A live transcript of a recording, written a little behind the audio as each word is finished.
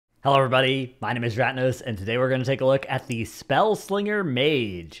Hello everybody, my name is Ratnos, and today we're going to take a look at the Spellslinger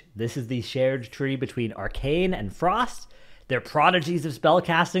Mage. This is the shared tree between Arcane and Frost. They're prodigies of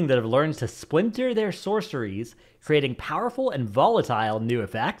spellcasting that have learned to splinter their sorceries, creating powerful and volatile new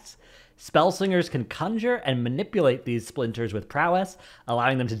effects. Spellslingers can conjure and manipulate these splinters with prowess,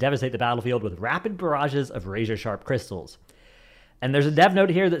 allowing them to devastate the battlefield with rapid barrages of razor-sharp crystals. And there's a dev note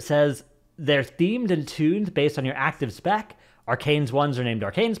here that says they're themed and tuned based on your active spec. Arcane's ones are named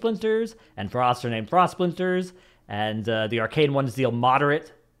Arcane Splinters, and Frost are named Frost Splinters, and the Arcane ones deal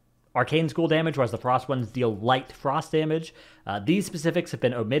moderate Arcane School damage, whereas the Frost ones deal light Frost damage. These specifics have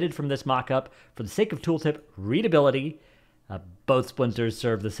been omitted from this mockup for the sake of tooltip readability. Both splinters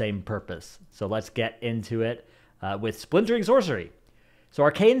serve the same purpose. So let's get into it with Splintering Sorcery. So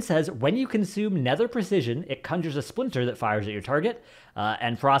Arcane says, when you consume Nether Precision, it conjures a splinter that fires at your target.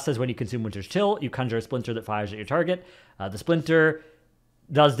 And Frost says, when you consume Winter's Chill, you conjure a splinter that fires at your target. The splinter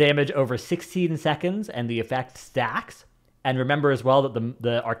does damage over 16 seconds, and the effect stacks. And remember as well that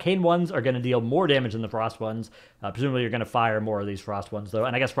the Arcane ones are going to deal more damage than the Frost ones. Presumably you're going to fire more of these Frost ones, though.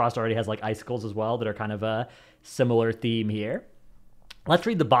 And I guess Frost already has like Icicles as well that are kind of a similar theme here. Let's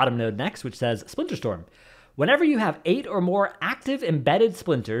read the bottom node next, which says, Splinter Storm. Whenever you have 8 or more active embedded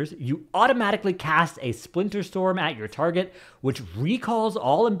splinters, you automatically cast a Splinter Storm at your target, which recalls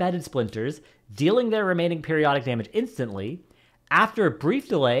all embedded splinters, dealing their remaining periodic damage instantly. After a brief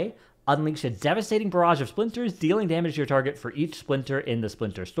delay, unleash a devastating barrage of splinters, dealing damage to your target for each splinter in the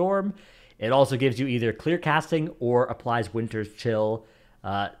Splinter Storm. It also gives you either clear casting or applies Winter's Chill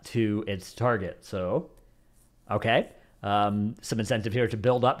to its target. So, okay. Some incentive here to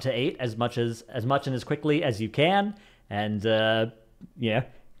build up to 8 as much and as quickly as you can, and yeah,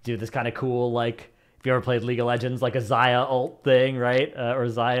 do this kind of cool, like if you ever played League of Legends, like a Xayah ult thing, right? Or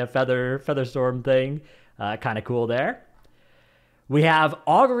Xayah Featherstorm thing, kind of cool there. We have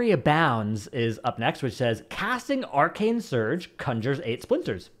Augury Abounds is up next, which says casting Arcane Surge conjures 8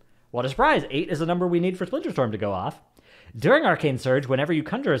 splinters. What a surprise! 8 is the number we need for Splinter Storm to go off. During Arcane Surge, whenever you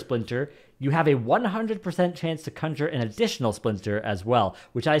conjure a splinter, you have a 100% chance to conjure an additional splinter as well,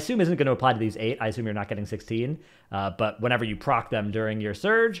 which I assume isn't going to apply to these 8. I assume you're not getting 16, but whenever you proc them during your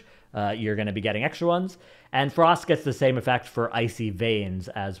Surge, you're going to be getting extra ones. And Frost gets the same effect for Icy Veins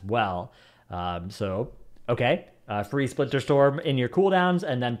as well. So, okay, free Splinter Storm in your cooldowns,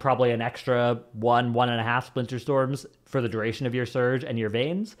 and then probably an extra 1.5 Splinter Storms for the duration of your Surge and your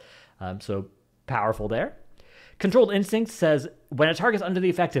Veins. So, powerful there. Controlled Instinct says, when a target's under the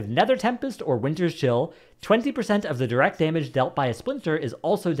effect of Nether Tempest or Winter's Chill, 20% of the direct damage dealt by a splinter is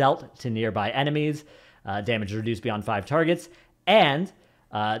also dealt to nearby enemies. Damage is reduced beyond 5 targets. And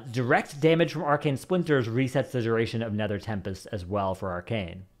direct damage from Arcane Splinters resets the duration of Nether Tempest as well for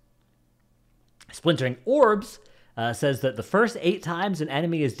Arcane. Splintering Orbs says that the first 8 times an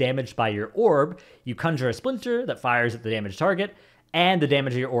enemy is damaged by your orb, you conjure a splinter that fires at the damaged target, and the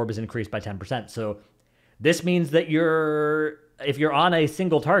damage of your orb is increased by 10%. So this means that if you're on a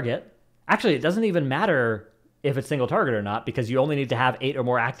single target, actually it doesn't even matter if it's single target or not, because you only need to have 8 or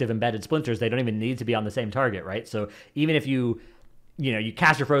more active embedded splinters. They don't even need to be on the same target, right? So even if you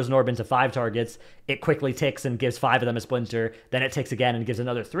cast your Frozen Orb into 5 targets, it quickly ticks and gives 5 of them a splinter, then it ticks again and gives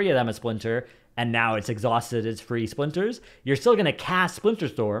another 3 of them a splinter, and now it's exhausted its free splinters. You're still going to cast Splinter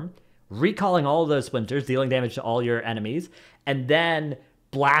Storm, recalling all of those splinters, dealing damage to all your enemies, and then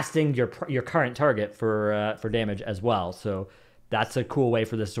blasting your current target for damage as well. So that's a cool way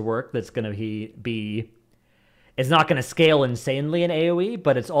for this to work. That's going to be it's not going to scale insanely in AoE,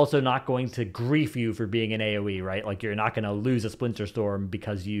 but it's also not going to grief you for being in AoE, right? Like you're not going to lose a Splinter Storm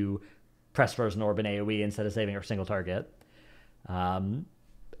because you press Frozen Orb in AoE instead of saving a single target.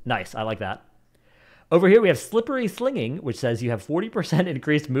 Nice, I like that. Over here we have Slippery Slinging, which says you have 40%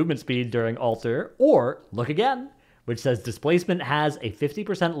 increased movement speed during Alter, or look again, which says displacement has a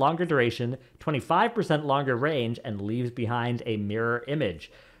 50% longer duration, 25% longer range, and leaves behind a mirror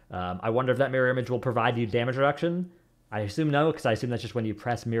image. I wonder if that mirror image will provide you damage reduction. I assume no, because I assume that's just when you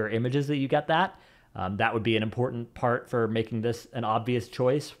press mirror images that you get that. That would be an important part for making this an obvious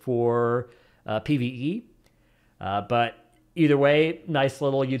choice for PvE. But either way, nice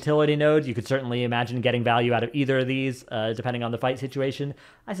little utility node. You could certainly imagine getting value out of either of these, depending on the fight situation.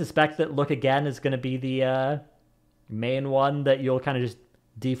 I suspect that Look Again is going to be the main one that you'll kind of just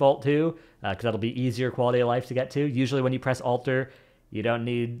default to, because that'll be easier quality of life to get to. Usually when you press Alter, you don't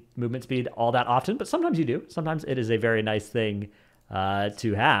need movement speed all that often, but sometimes you do. Sometimes it is a very nice thing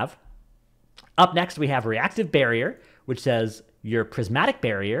to have. Up next, we have Reactive Barrier, which says your Prismatic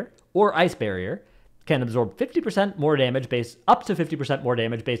Barrier or Ice Barrier can absorb 50% more damage up to 50% more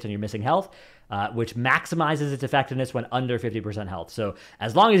damage based on your missing health. which maximizes its effectiveness when under 50% health. So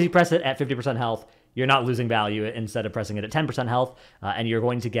as long as you press it at 50% health, you're not losing value instead of pressing it at 10% health, and you're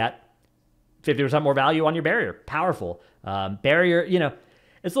going to get 50% more value on your barrier. Powerful. Barrier, you know,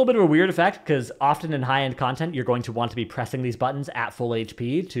 it's a little bit of a weird effect because often in high-end content, you're going to want to be pressing these buttons at full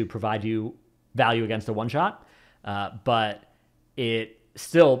HP to provide you value against a one-shot. But it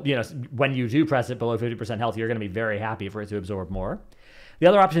still, you know, when you do press it below 50% health, you're going to be very happy for it to absorb more. The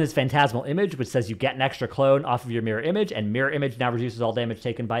other option is Phantasmal Image, which says you get an extra clone off of your mirror image, and mirror image now reduces all damage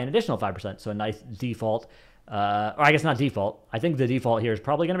taken by an additional 5%. So a nice default, or I guess not default. I think the default here is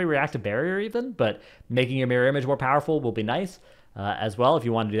probably going to be Reactive Barrier even, but making your mirror image more powerful will be nice as well if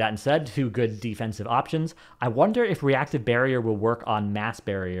you want to do that instead. Two good defensive options. I wonder if Reactive Barrier will work on Mass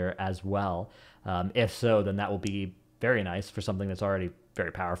Barrier as well. If so, then that will be very nice for something that's already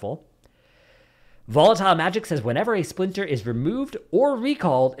very powerful. Volatile Magic says whenever a splinter is removed or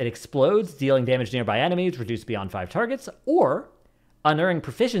recalled, it explodes, dealing damage to nearby enemies, reduced beyond 5 targets, or Unerring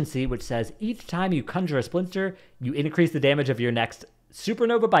Proficiency, which says each time you conjure a splinter, you increase the damage of your next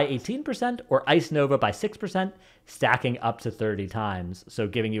Supernova by 18% or Ice Nova by 6%, stacking up to 30 times. So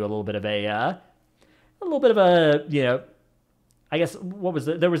giving you a little bit of a, you know, I guess, what was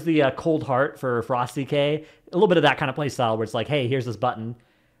it? There was the Cold Heart for Frost DK. A little bit of that kind of play style where it's like, hey, here's this button.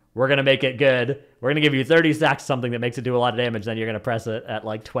 We're going to make it good. We're going to give you 30 stacks of something that makes it do a lot of damage. Then you're going to press it at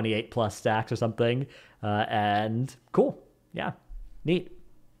like 28 plus stacks or something. And cool. Yeah. Neat.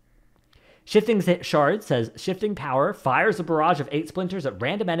 Shifting Shard says, Shifting Power fires a barrage of 8 splinters at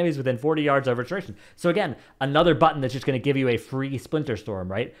random enemies within 40 yards over duration. So again, another button that's just going to give you a free Splinter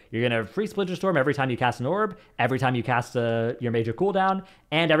Storm, right? You're going to have free Splinter Storm every time you cast an orb, every time you cast your major cooldown,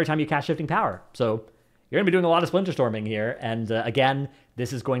 and every time you cast Shifting Power. So you're going to be doing a lot of Splinter Storming here. And again,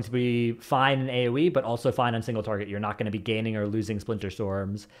 this is going to be fine in AoE, but also fine on single target. You're not going to be gaining or losing Splinter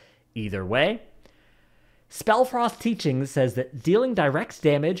Storms either way. Spellfrost Teachings says that dealing direct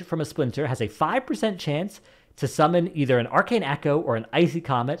damage from a splinter has a 5% chance to summon either an Arcane Echo or an Icy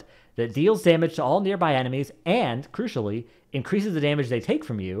Comet that deals damage to all nearby enemies and, crucially, increases the damage they take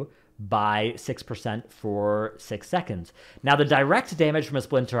from you by 6% for 6 seconds. Now, the direct damage from a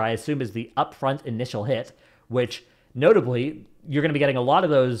splinter, I assume, is the upfront initial hit, which, notably, you're going to be getting a lot of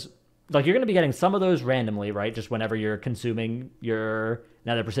those. Like, you're going to be getting some of those randomly, right? Just whenever you're consuming your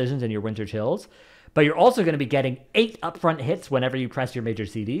Nether Precisions and your Winter Chills. But you're also going to be getting 8 upfront hits whenever you press your major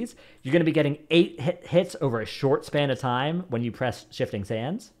CDs. You're going to be getting 8 hits over a short span of time when you press Shifting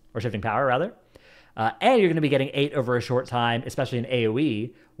Sands, or Shifting Power, rather. And you're going to be getting 8 over a short time, especially in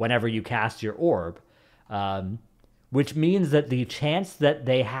AoE, whenever you cast your orb. Which means that the chance that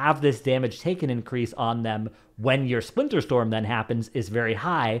they have this damage taken increase on them when your Splinter Storm then happens is very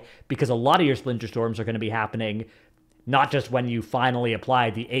high, because a lot of your Splinter Storms are going to be happening not just when you finally apply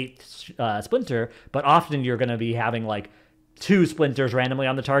the 8th splinter, but often you're going to be having like 2 splinters randomly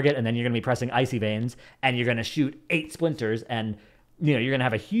on the target, and then you're going to be pressing Icy Veins, and you're going to shoot 8 splinters, and you know you're going to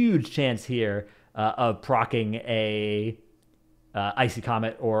have a huge chance here of proccing a Icy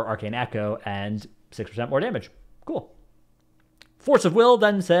Comet or Arcane Echo and 6% more damage. Cool. Force of Will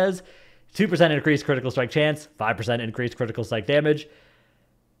then says 2% increased critical strike chance, 5% increased critical strike damage.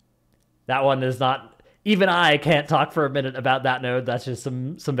 That one is not. Even I can't talk for a minute about that node. That's just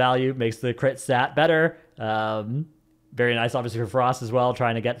some value. Makes the crit stat better. Very nice, obviously, for Frost as well,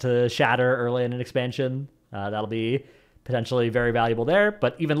 trying to get to Shatter early in an expansion. That'll be potentially very valuable there.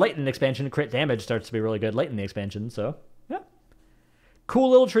 But even late in an expansion, crit damage starts to be really good late in the expansion. So, yeah.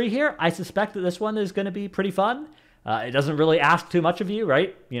 Cool little tree here. I suspect that this one is going to be pretty fun. It doesn't really ask too much of you,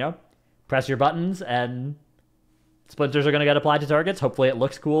 right? You know, press your buttons and splinters are going to get applied to targets. Hopefully it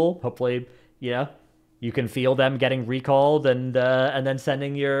looks cool. Hopefully, you know, you can feel them getting recalled and then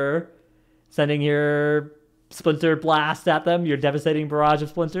sending your splinter blast at them, your devastating barrage of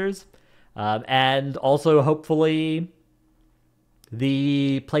splinters. And also, hopefully,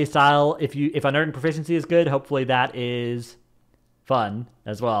 the playstyle, if Unearned Proficiency is good, hopefully that is fun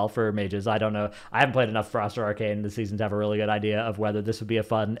as well for mages. I don't know. I haven't played enough Frost or Arcane this season to have a really good idea of whether this would be a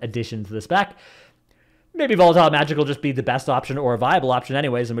fun addition to the spec. Maybe Volatile Magic will just be the best option or a viable option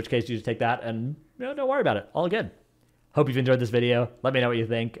anyways, in which case you just take that and don't worry about it. All good. Hope you've enjoyed this video. Let me know what you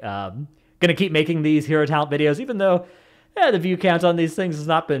think. Gonna keep making these hero talent videos, even though the view count on these things has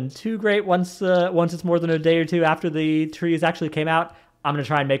not been too great once it's more than a day or two after the trees actually came out. I'm gonna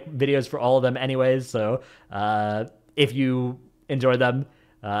try and make videos for all of them anyways, so if you enjoy them,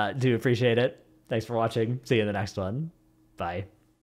 do appreciate it. Thanks for watching. See you in the next one. Bye.